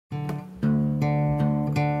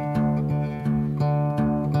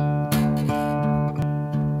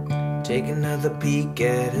Take another peek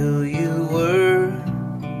at who you were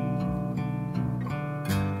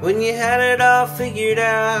when you had it all figured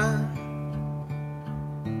out.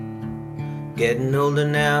 Getting older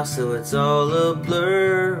now, so it's all a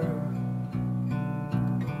blur.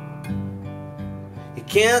 You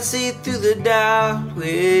can't see through the doubt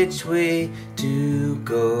which way to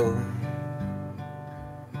go.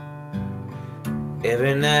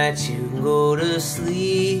 Every night you can go to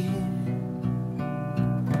sleep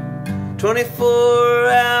 24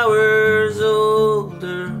 hours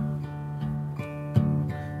older.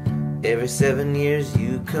 Every 7 years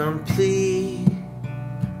you complete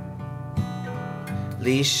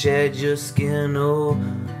shed your skin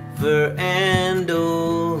over and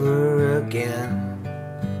over again.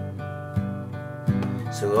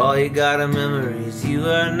 So all you got are memories. You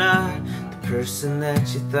are not the person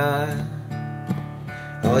that you thought.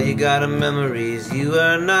 All you got are memories. You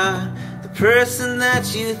are not the person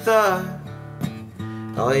that you thought.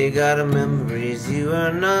 All you got are memories. You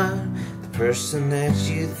are not the person that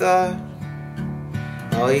you thought.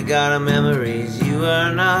 All you got are memories. You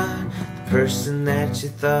are not person that you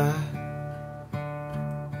thought.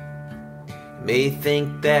 You may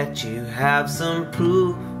think that you have some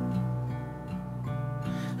proof,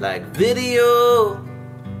 like video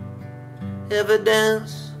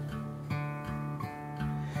evidence,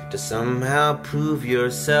 to somehow prove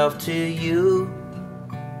yourself to you,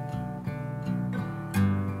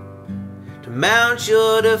 to mount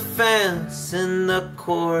your defense in the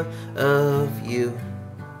core of you.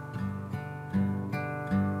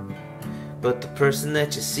 But the person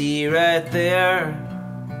that you see right there,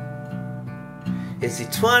 is he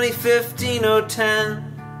 2015 or 10?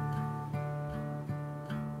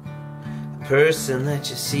 The person that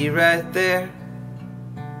you see right there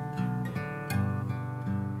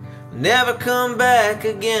will never come back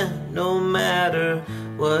again, no matter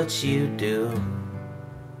what you do.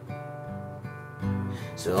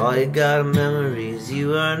 So all you got are memories.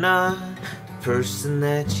 You are not the person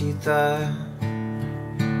that you thought.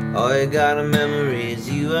 All you got are memories.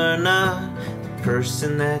 You are not the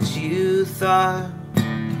person that you thought.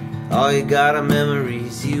 All you got are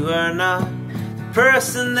memories. You are not the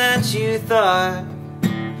person that you thought.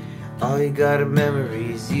 All you got are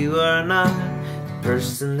memories. You are not the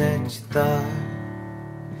person that you thought.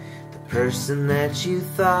 The person that you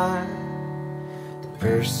thought. The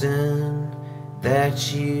person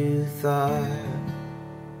that you thought.